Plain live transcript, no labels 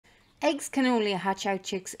Eggs can only hatch out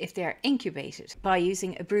chicks if they are incubated by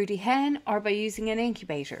using a broody hen or by using an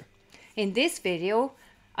incubator. In this video,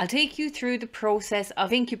 I'll take you through the process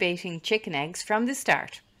of incubating chicken eggs from the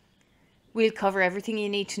start. We'll cover everything you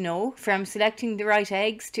need to know, from selecting the right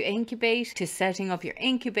eggs to incubate, to setting up your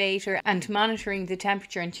incubator and monitoring the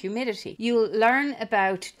temperature and humidity. You'll learn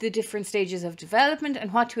about the different stages of development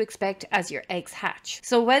and what to expect as your eggs hatch.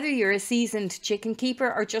 So whether you're a seasoned chicken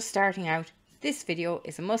keeper or just starting out, this video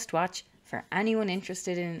is a must-watch for anyone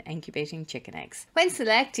interested in incubating chicken eggs. When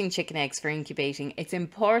selecting chicken eggs for incubating, it's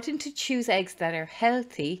important to choose eggs that are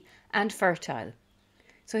healthy and fertile.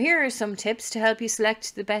 So here are some tips to help you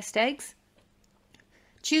select the best eggs.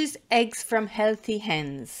 Choose eggs from healthy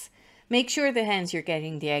hens. Make sure the hens you're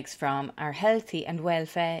getting the eggs from are healthy and well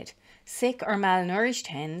fed. Sick or malnourished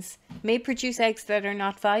hens may produce eggs that are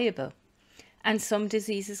not viable, and some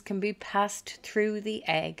diseases can be passed through the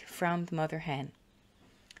egg from the mother hen.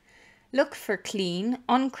 Look for clean,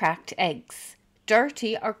 uncracked eggs.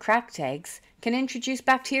 Dirty or cracked eggs can introduce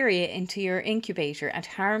bacteria into your incubator and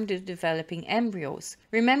harm the developing embryos.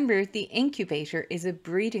 Remember, the incubator is a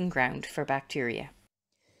breeding ground for bacteria.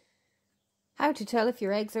 How to tell if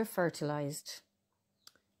your eggs are fertilized.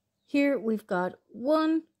 Here we've got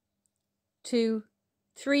 1, 2,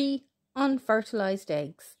 3 unfertilized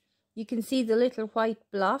eggs. You can see the little white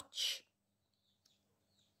blotch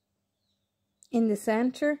in the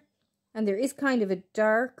center, and there is kind of a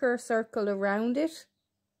darker circle around it.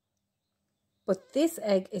 But this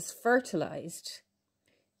egg is fertilized.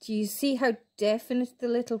 Do you see how definite the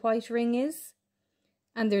little white ring is?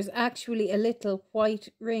 And there's actually a little white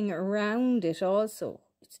ring around it also.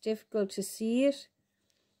 It's difficult to see it.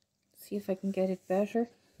 Let's see if I can get it better.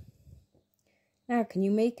 Now, can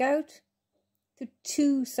you make out the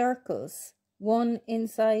 2 circles? One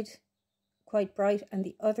inside quite bright and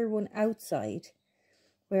the other one outside,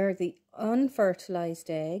 where the unfertilized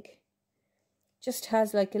egg just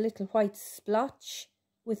has like a little white splotch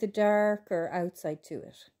with a darker outside to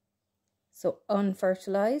it. So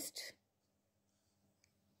unfertilized,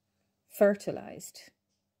 fertilized.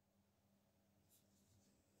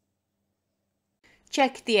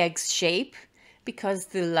 Check the egg's shape, because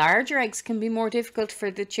the larger eggs can be more difficult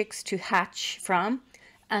for the chicks to hatch from,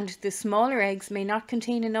 and the smaller eggs may not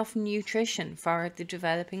contain enough nutrition for the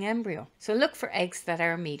developing embryo. So look for eggs that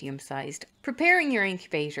are medium-sized. Preparing your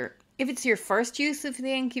incubator. If it's your first use of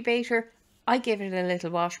the incubator, I give it a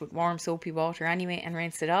little wash with warm soapy water anyway and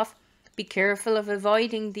rinse it off. Be careful of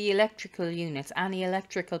avoiding the electrical units, any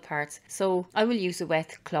electrical parts. So I will use a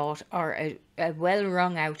wet cloth or a well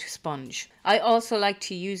wrung out sponge. I also like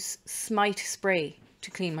to use Smite spray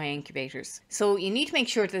to clean my incubators. So you need to make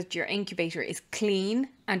sure that your incubator is clean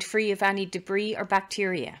and free of any debris or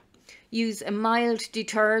bacteria. Use a mild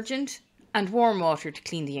detergent and warm water to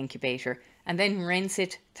clean the incubator, and then rinse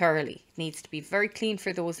it thoroughly. It needs to be very clean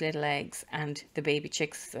for those little eggs and the baby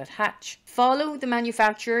chicks that hatch. Follow the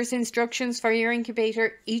manufacturer's instructions for your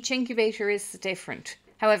incubator. Each incubator is different.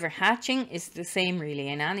 However, hatching is the same really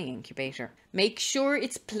in any incubator. Make sure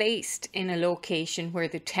it's placed in a location where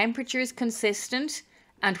the temperature is consistent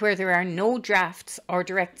and where there are no drafts or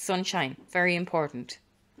direct sunshine. Very important.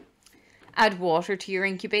 Add water to your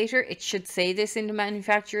incubator. It should say this in the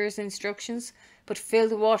manufacturer's instructions, but fill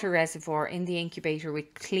the water reservoir in the incubator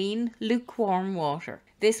with clean, lukewarm water.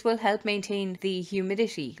 This will help maintain the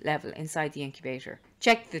humidity level inside the incubator.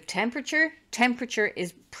 Check the temperature. Temperature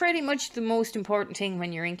is pretty much the most important thing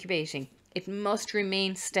when you're incubating. It must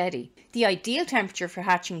remain steady. The ideal temperature for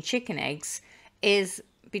hatching chicken eggs is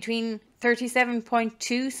between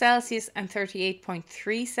 37.2 Celsius and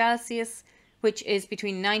 38.3 Celsius, which is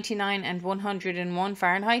between 99 and 101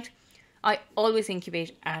 Fahrenheit. I always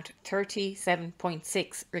incubate at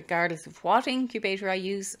 37.6, regardless of what incubator I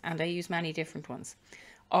use, and I use many different ones,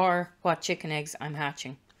 or what chicken eggs I'm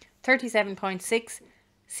hatching. 37.6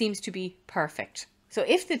 seems to be perfect. So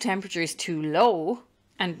if the temperature is too low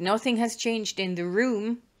and nothing has changed in the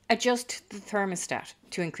room, adjust the thermostat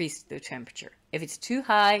to increase the temperature. If it's too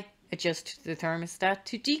high, adjust the thermostat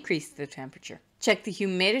to decrease the temperature. Check the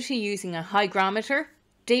humidity using a hygrometer.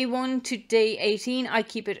 Day 1 to day 18, I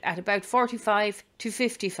keep it at about 45 to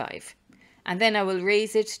 55. And then I will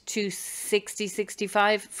raise it to 60,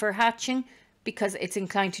 65 for hatching, because it's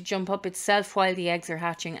inclined to jump up itself while the eggs are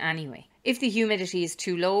hatching anyway. If the humidity is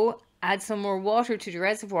too low, add some more water to the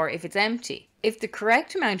reservoir if it's empty. If the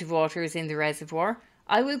correct amount of water is in the reservoir,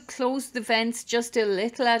 I will close the vents just a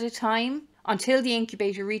little at a time until the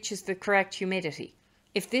incubator reaches the correct humidity.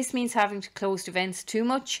 If this means having to close the vents too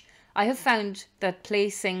much, I have found that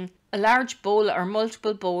placing a large bowl or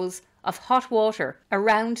multiple bowls of hot water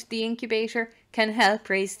around the incubator can help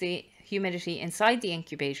raise the humidity inside the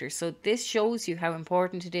incubator. So this shows you how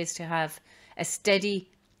important it is to have a steady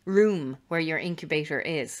room where your incubator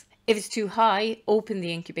is. If it's too high, open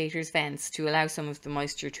the incubator's vents to allow some of the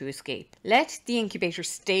moisture to escape. Let the incubator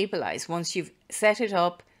stabilize once you've set it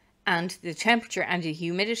up and the temperature and the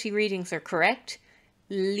humidity readings are correct.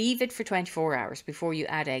 Leave it for 24 hours before you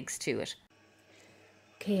add eggs to it.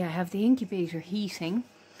 Okay, I have the incubator heating.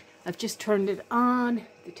 I've just turned it on.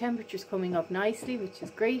 The temperature's coming up nicely, which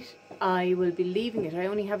is great. I will be leaving it. I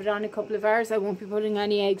only have it on a couple of hours. I won't be putting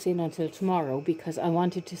any eggs in until tomorrow because I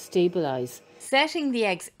want it to stabilize. Setting the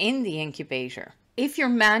eggs in the incubator. If you're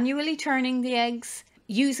manually turning the eggs,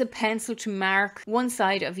 use a pencil to mark one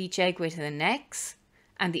side of each egg with an X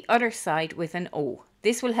and the other side with an O.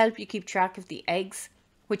 This will help you keep track of the eggs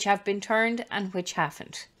which have been turned and which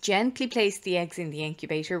haven't. Gently place the eggs in the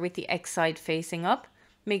incubator with the X side facing up.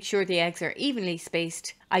 Make sure the eggs are evenly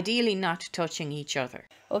spaced, ideally not touching each other.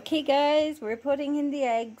 Okay guys, we're putting in the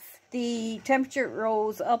eggs. The temperature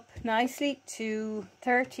rose up nicely to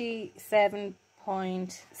 37.6.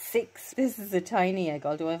 This is a tiny egg,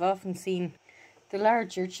 although I've often seen the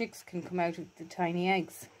larger chicks can come out of the tiny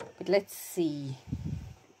eggs. But let's see.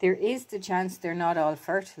 There is the chance they're not all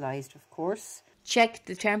fertilized, of course. Check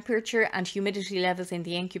the temperature and humidity levels in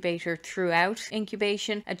the incubator throughout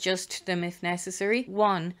incubation. Adjust them if necessary.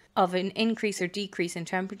 One of an increase or decrease in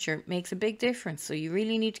temperature makes a big difference, so you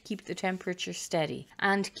really need to keep the temperature steady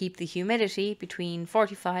and keep the humidity between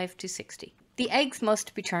 45 to 60. The eggs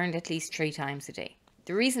must be turned at least 3 times a day.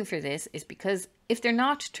 The reason for this is because if they're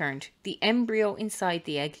not turned, the embryo inside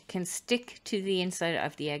the egg can stick to the inside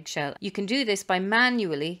of the eggshell. You can do this by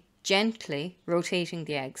manually, gently rotating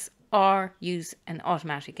the eggs, or use an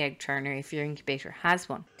automatic egg turner if your incubator has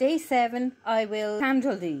one. Day 7, I will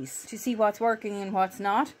handle these to see what's working and what's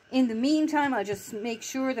not. In the meantime, I'll just make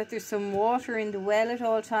sure that there's some water in the well at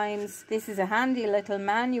all times. This is a handy little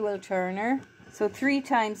manual turner. So 3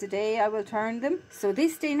 times a day I will turn them. So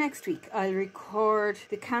this day next week I'll record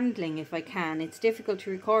the candling if I can. It's difficult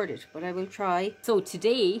to record it, but I will try. So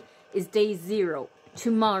today is day 0.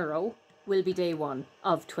 Tomorrow will be day 1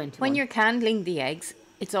 of 21. When you're candling the eggs,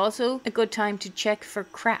 it's also a good time to check for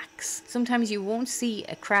cracks. Sometimes you won't see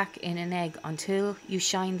a crack in an egg until you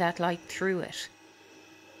shine that light through it.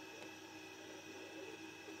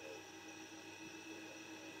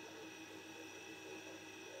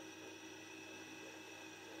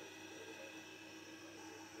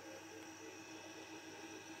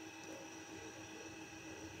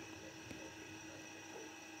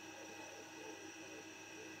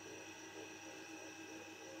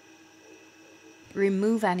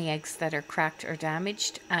 Remove any eggs that are cracked or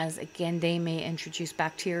damaged, as again they may introduce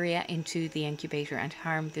bacteria into the incubator and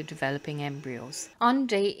harm the developing embryos. On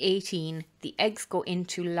day 18, the eggs go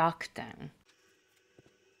into lockdown.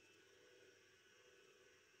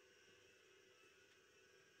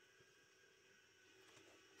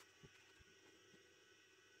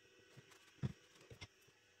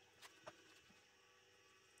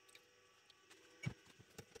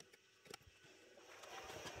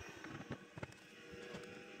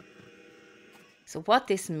 So what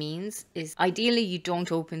this means is ideally you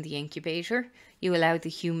don't open the incubator, you allow the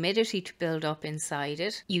humidity to build up inside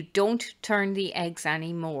it, you don't turn the eggs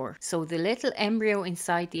anymore. So the little embryo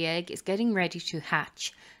inside the egg is getting ready to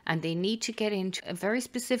hatch and they need to get into a very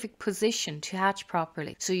specific position to hatch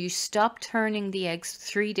properly. So you stop turning the eggs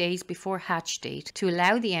 3 days before hatch date to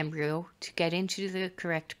allow the embryo to get into the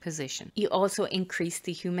correct position. You also increase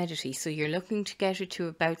the humidity, so you're looking to get it to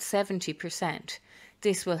about 70%.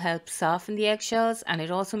 This will help soften the eggshells and it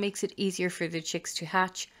also makes it easier for the chicks to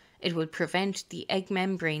hatch. It will prevent the egg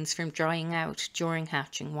membranes from drying out during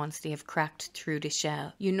hatching once they have cracked through the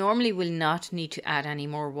shell. You normally will not need to add any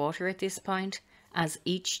more water at this point. As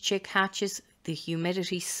each chick hatches, the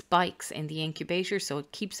humidity spikes in the incubator, so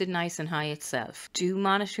it keeps it nice and high itself. Do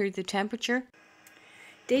monitor the temperature.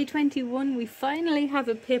 Day 21, we finally have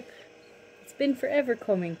a pip. It's been forever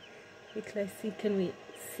coming. Let's see, can we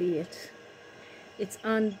see it? It's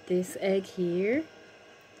on this egg here.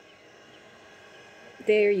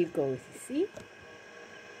 There you go, you see?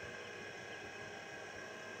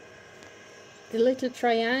 The little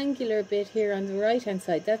triangular bit here on the right hand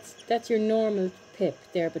side, that's your normal pip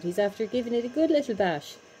there, but he's after giving it a good little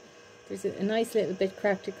bash. There's a nice little bit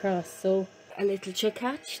cracked across, so a little chick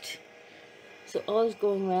hatched. So all's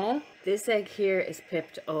going well. This egg here is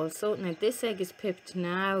pipped also. Now this egg is pipped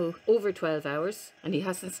now over 12 hours and he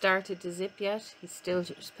hasn't started to zip yet. He's still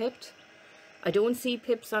just pipped. I don't see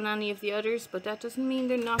pips on any of the others, but that doesn't mean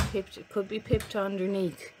they're not pipped. It could be pipped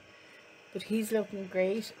underneath. But he's looking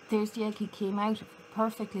great. There's the egg he came out of.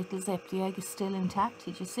 Perfect little zip. The egg is still intact.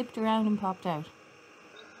 He just zipped around and popped out.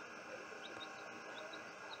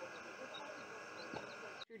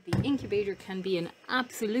 The incubator can be an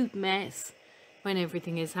absolute mess when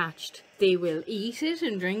everything is hatched. They will eat it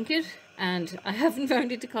and drink it, and I haven't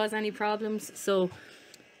found it to cause any problems, so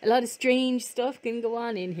a lot of strange stuff can go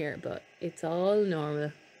on in here, but it's all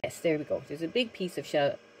normal. Yes, there we go. There's a big piece of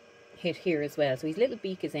shell hit here as well, so his little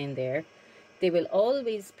beak is in there. They will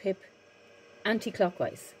always pip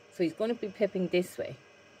anti-clockwise, so he's going to be pipping this way.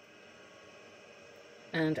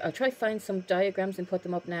 And I'll try find some diagrams and put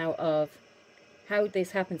them up now of how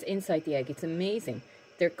this happens inside the egg. It's amazing.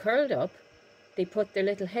 They're curled up, they put their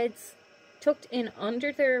little heads tucked in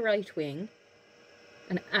under their right wing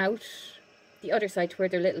and out the other side to where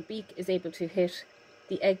their little beak is able to hit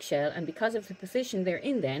the eggshell, and because of the position they're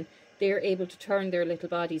in then, they're able to turn their little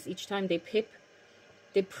bodies. Each time they pip,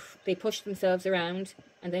 they push themselves around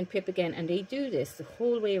and then pip again, and they do this the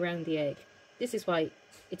whole way around the egg. This is why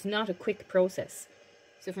it's not a quick process.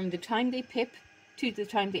 So from the time they pip to the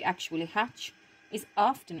time they actually hatch is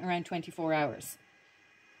often around 24 hours.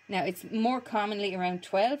 Now, it's more commonly around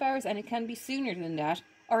 12 hours, and it can be sooner than that,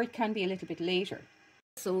 or it can be a little bit later.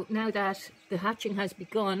 So now that the hatching has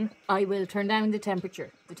begun, I will turn down the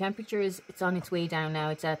temperature. The temperature it's on its way down now.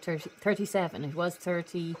 It's at 37. It was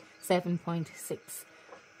 37.6.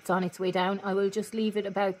 It's on its way down. I will just leave it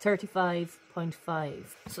about 35.5.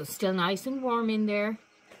 So still nice and warm in there,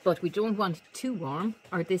 but we don't want it too warm,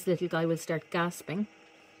 or this little guy will start gasping.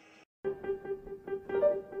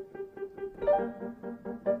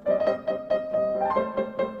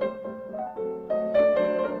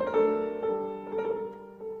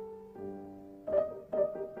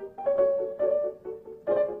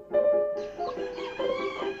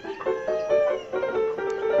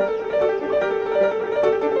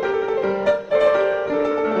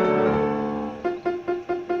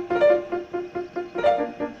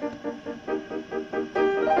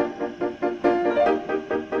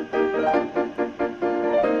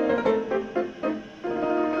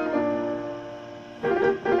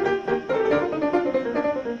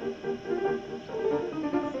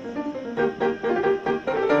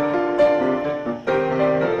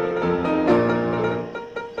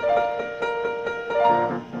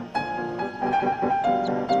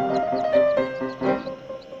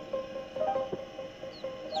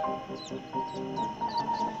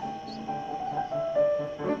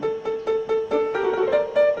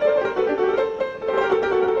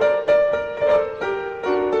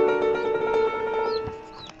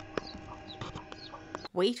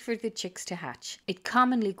 Wait for the chicks to hatch. It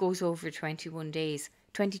commonly goes over 21 days,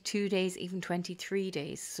 22 days, even 23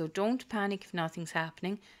 days. So don't panic if nothing's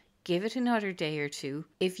happening. Give it another day or two.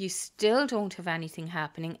 If you still don't have anything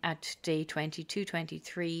happening at day 22,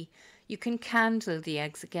 23, you can candle the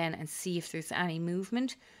eggs again and see if there's any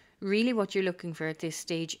movement. Really what you're looking for at this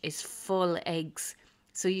stage is full eggs.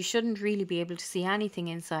 So you shouldn't really be able to see anything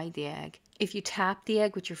inside the egg. If you tap the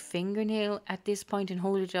egg with your fingernail at this point and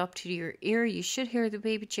hold it up to your ear, you should hear the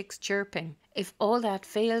baby chicks chirping. If all that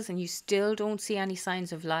fails and you still don't see any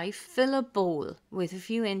signs of life, fill a bowl with a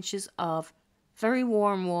few inches of very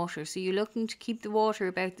warm water. So you're looking to keep the water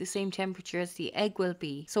about the same temperature as the egg will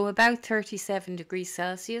be. So about 37 degrees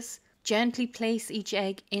Celsius. Gently place each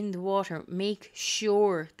egg in the water. Make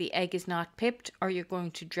sure the egg is not pipped or you're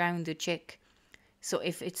going to drown the chick. So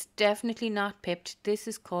if it's definitely not pipped, this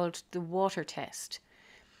is called the water test.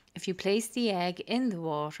 If you place the egg in the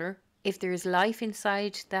water, if there is life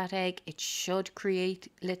inside that egg, it should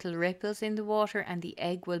create little ripples in the water and the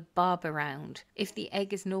egg will bob around. If the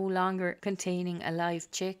egg is no longer containing a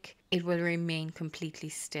live chick, it will remain completely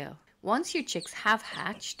still. Once your chicks have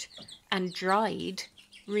hatched and dried,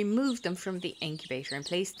 remove them from the incubator and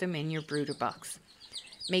place them in your brooder box.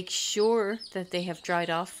 Make sure that they have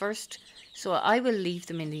dried off first. So I will leave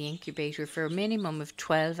them in the incubator for a minimum of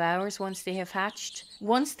 12 hours once they have hatched.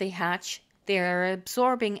 Once they hatch, they are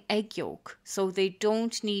absorbing egg yolk, so they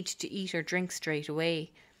don't need to eat or drink straight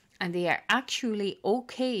away. And they are actually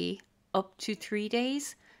okay up to 3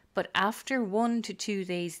 days, but after 1 to 2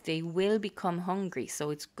 days they will become hungry, so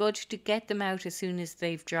it's good to get them out as soon as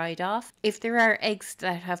they've dried off. If there are eggs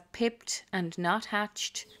that have pipped and not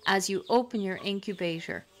hatched, as you open your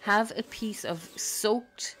incubator, have a piece of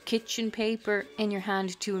soaked kitchen paper in your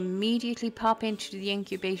hand to immediately pop into the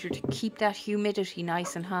incubator to keep that humidity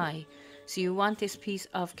nice and high. So you want this piece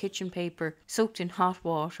of kitchen paper soaked in hot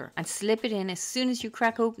water and slip it in as soon as you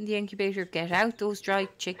crack open the incubator. Get out those dry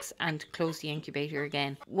chicks and close the incubator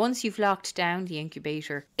again. Once you've locked down the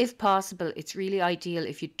incubator, if possible, it's really ideal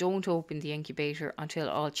if you don't open the incubator until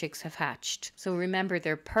all chicks have hatched. So remember,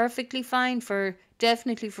 they're perfectly fine for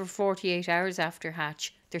definitely for 48 hours after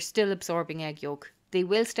hatch, they're still absorbing egg yolk. They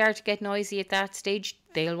will start to get noisy at that stage.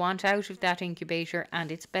 They'll want out of that incubator,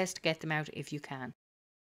 and it's best to get them out if you can.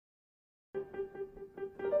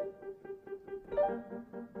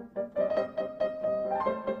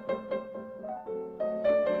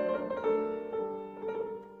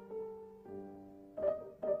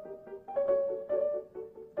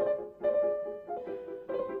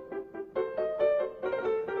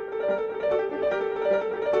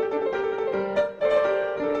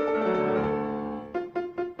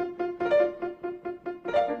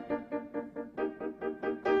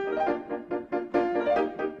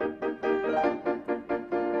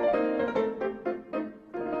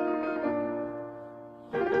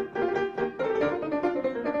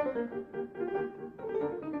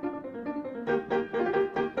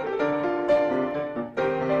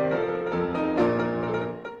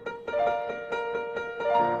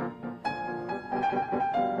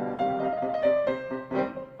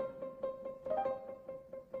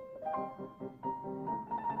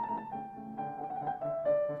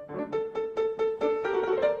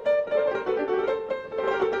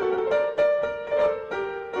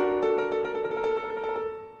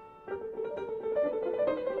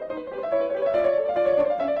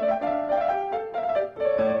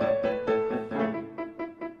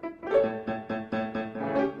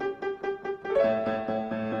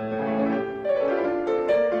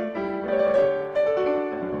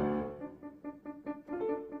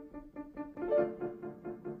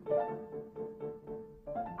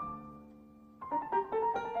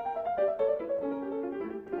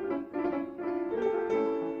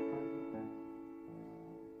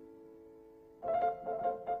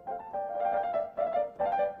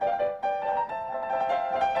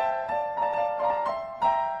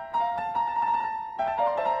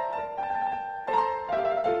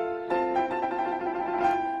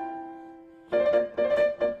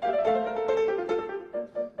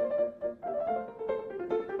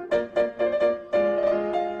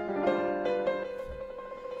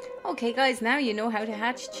 Okay guys, now you know how to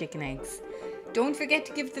hatch chicken eggs. Don't forget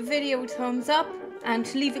to give the video a thumbs up and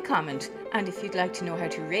to leave a comment. And if you'd like to know how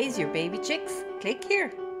to raise your baby chicks, click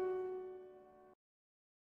here.